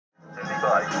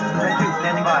by. Red 2,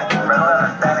 standing by. Red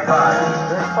 11, standing by.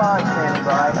 Red 5, standing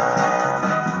by.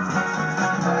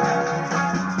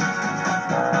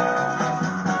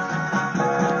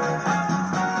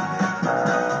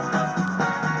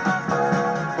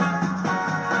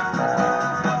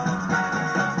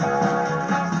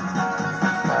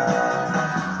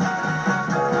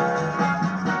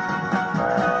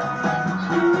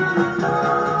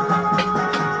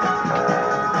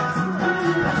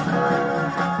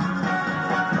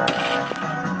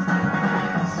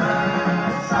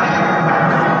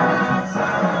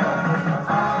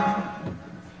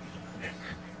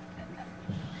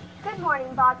 Good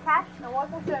morning, Bobcats, and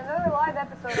welcome to another live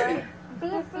episode of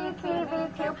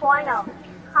Bctv 2.0.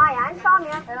 Hi, I'm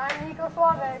Samia. And I'm Nico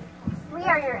Suave. We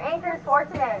are your anchors for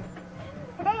today.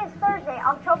 Today is Thursday,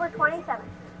 October 27th.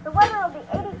 The weather will be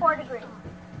 84 degrees.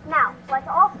 Now, let's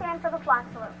all stand for the flag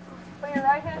salute. Put your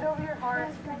right hand over your heart.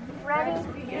 Ready,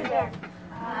 begin.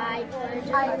 I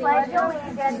pledge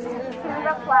allegiance to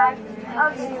the flag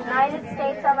of the United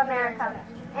States of America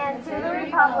and to the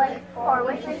republic for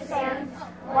which it stands,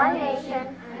 one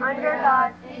nation, under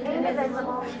God,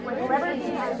 indivisible, with liberty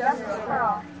and justice for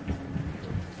all.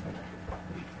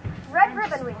 Red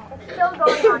Ribbon Week is still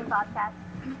going on, Bobcats.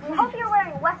 We hope you're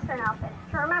wearing Western outfits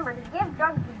to remember to give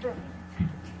drugs a boost.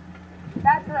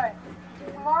 That's right.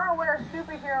 Tomorrow wear a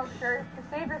superhero shirt to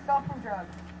save yourself from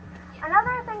drugs.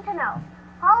 Another thing to know,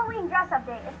 Halloween dress-up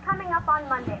day is coming up on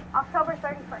Monday, October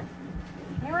 31st.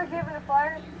 You are given a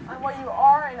flyer on what you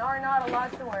are and are not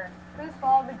allowed to wear. Please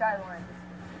follow the guidelines.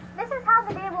 This is how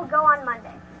the day will go on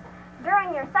Monday.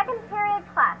 During your second period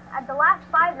class, at the last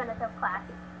 5 minutes of class,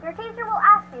 your teacher will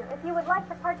ask you if you would like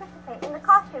to participate in the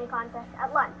costume contest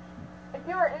at lunch. If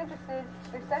you are interested,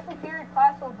 your second period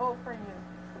class will vote for you.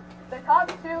 The top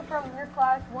two from your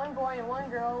class, one boy and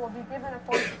one girl, will be given a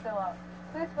form to fill out.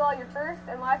 Please fill out your first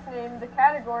and last name, the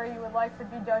category you would like to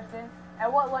be judged in,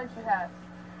 and what lunch you have.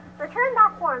 Return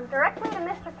that form directly to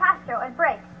Mr. Castro at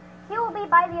break. He will be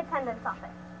by the attendance office.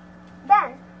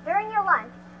 Then, during your lunch,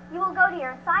 you will go to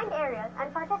your assigned areas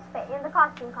and participate in the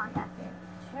costume contest.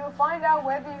 You will find out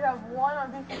whether you have won on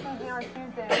Bctv on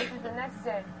Tuesday, which is the next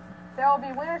day. There will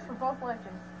be winners for both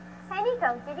lunches. Hey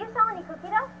Nico, did you sell any cookie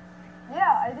dough?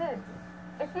 Yeah, I did.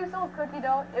 If you sold cookie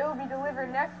dough, it will be delivered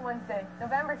next Wednesday,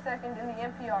 November 2nd in the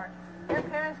NPR. Your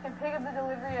parents can pick up the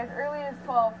delivery as early as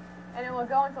 12, and it will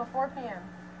go until 4 p.m.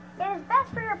 It is best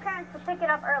for your parents to pick it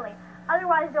up early,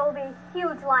 otherwise there will be a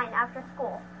huge line after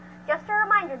school. Just a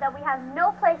reminder that we have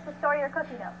no place to store your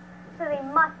cookie dough, so they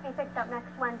must be picked up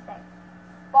next Wednesday.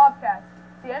 Bobcats,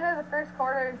 the end of the first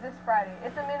quarter is this Friday.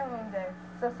 It's a minimum day,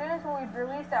 so students will be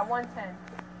released at 1:10.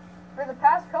 For the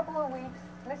past couple of weeks,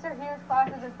 Mr. Hughes'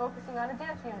 class has been focusing on a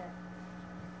dance unit.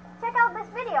 Check out this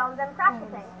video of them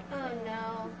practicing. Oh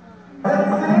no.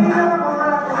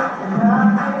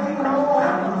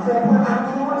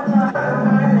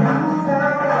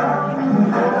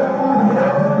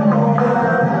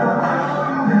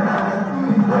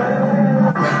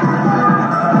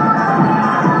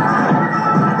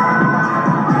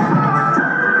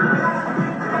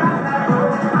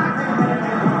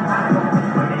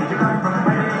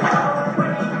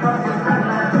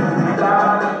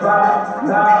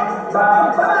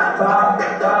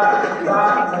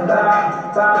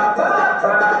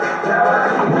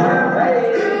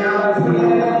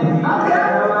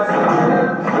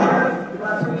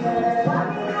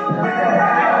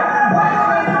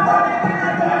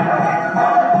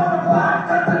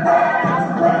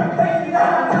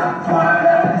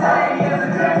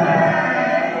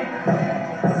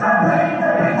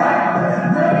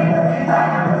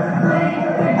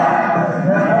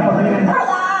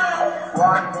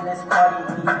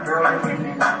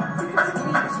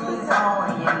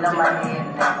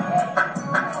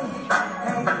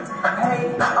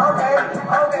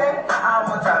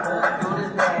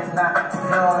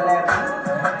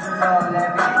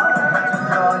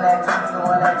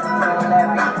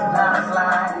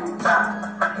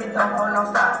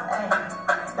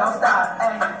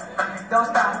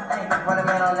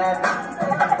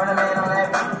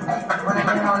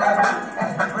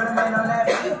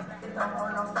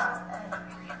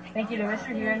 Thank you to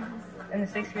Mr. Huron and the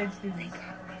 6th grade students.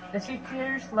 The 6th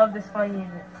graders love this fun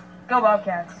unit. Go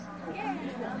Bobcats!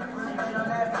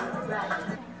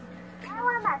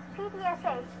 LMS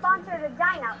PTSA sponsored a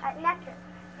dine out at Nectar,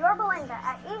 Yorba Linda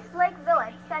at East Lake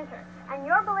Village Center, and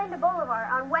Yorba Linda Boulevard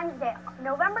on Wednesday,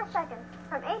 November 2nd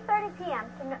from 8:30 p.m.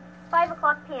 to 5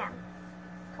 o'clock p.m.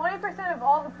 20% of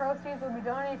all the proceeds will be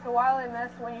donated to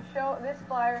YLMS when you show this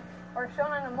flyer or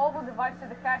shown on a mobile device to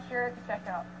the cashier at the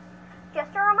checkout.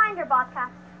 Just a reminder,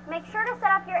 Bobcats, make sure to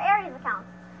set up your Aries accounts.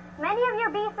 Many of your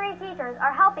B3 teachers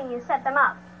are helping you set them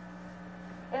up.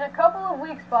 In a couple of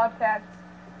weeks, Bobcats,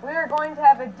 we are going to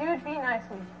have a Dude Be Nice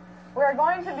week. We are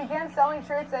going to begin selling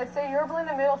shirts that say Yorba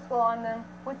Linda Middle School on them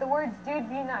with the words Dude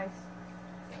Be Nice.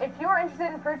 If you are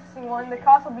interested in purchasing one, the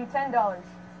cost will be $10.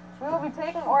 We will be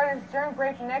taking orders during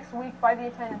break next week by the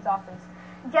attendance office.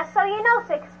 Just so you know,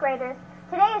 6th graders,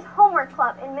 today is homework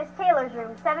club in Miss Taylor's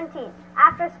room 17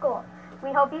 after school.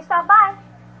 We hope you stop by.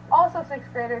 Also,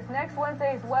 6th graders, next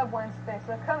Wednesday is Web Wednesday,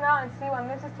 so come out and see what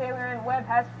Mrs. Taylor and Web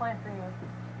has planned for you.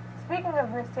 Speaking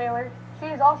of Miss Taylor, she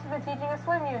has also been teaching a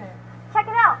swim unit. Check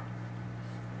it out.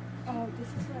 Oh, this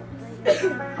is what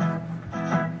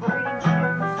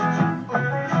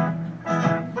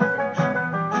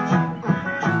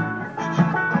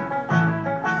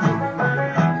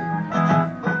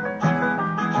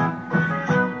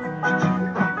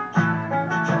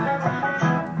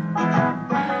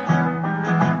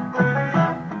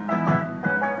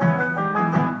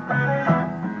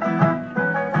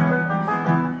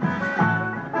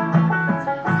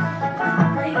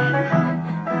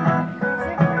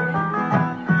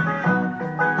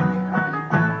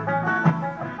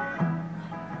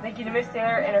Thank you to Miss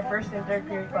Taylor and her first and third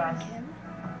period class.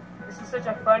 This is such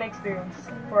a fun experience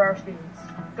for our students.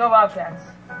 Go Bobcats!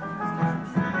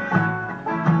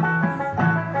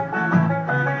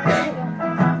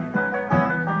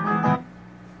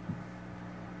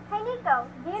 Hey Nico,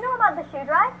 do you know about the shoe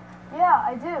drive? Yeah,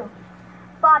 I do.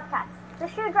 Bobcats, the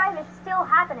shoe drive is still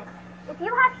happening. If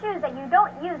you have shoes that you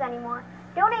don't use anymore,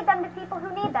 donate them to people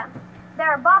who need them. There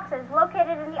are boxes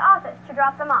located in the office to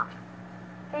drop them off.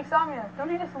 Hey, Samya,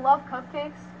 don't you just love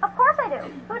cupcakes? Of course I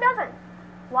do. Who doesn't?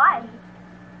 Why?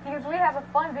 Because we have a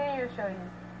fun video to show you.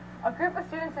 A group of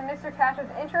students in Mr. Castro's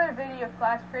intro to video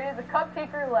class created the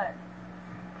cupcake roulette.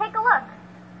 Take a look.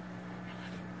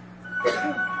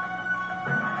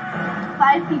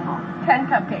 5 people, 10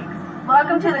 cupcakes.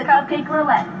 Welcome to the cupcake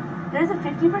roulette. There's a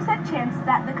 50% chance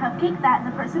that the cupcake that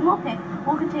the person will pick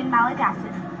will contain malic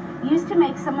acid, used to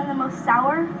make some of the most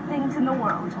sour things in the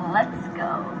world. Let's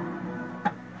go.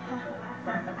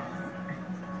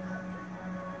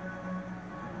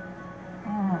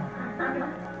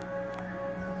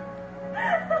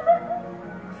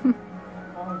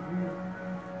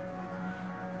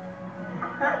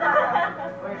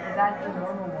 Wait, is that the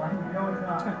normal one? No, it's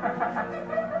not.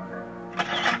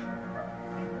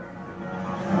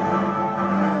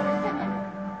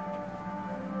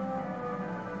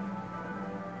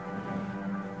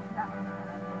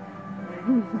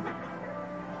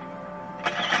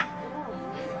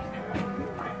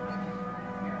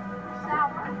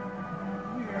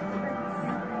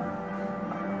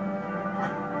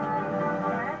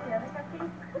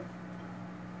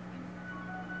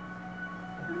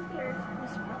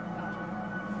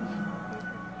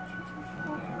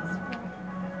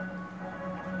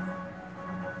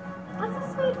 What's a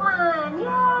sweet one? Yay!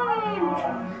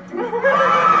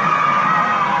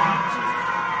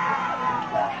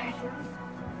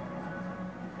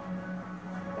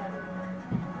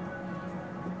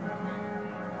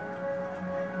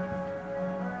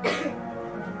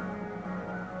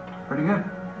 Pretty good.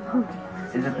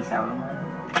 Is it the sour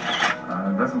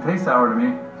one? It doesn't taste sour to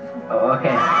me. Oh,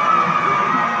 okay.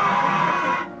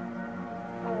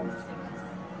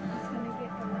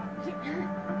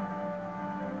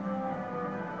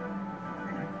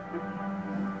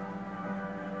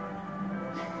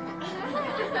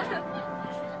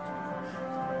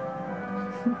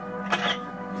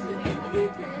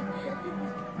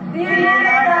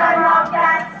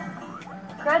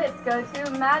 Credits go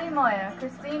to Maddie Moya,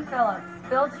 Christine Phillips,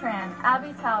 Bill Tran,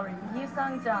 Abby Towery,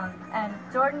 Yusung Jung, and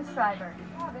Jordan Schreiber.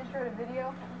 Oh, they showed a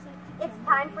video. It's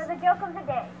time for the joke of the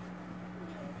day.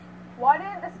 Why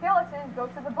didn't the skeleton go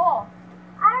to the ball?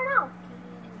 I don't know.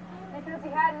 Because he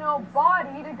had no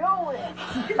body to go with.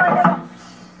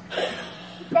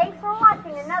 Thanks for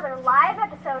watching another live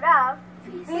episode of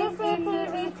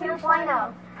Bctv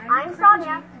 2.0. I'm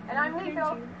Sonia. And I'm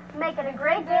Nico. Make it a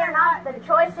great day or not, the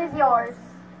choice is yours.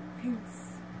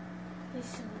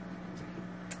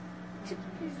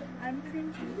 I'm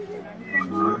cringing.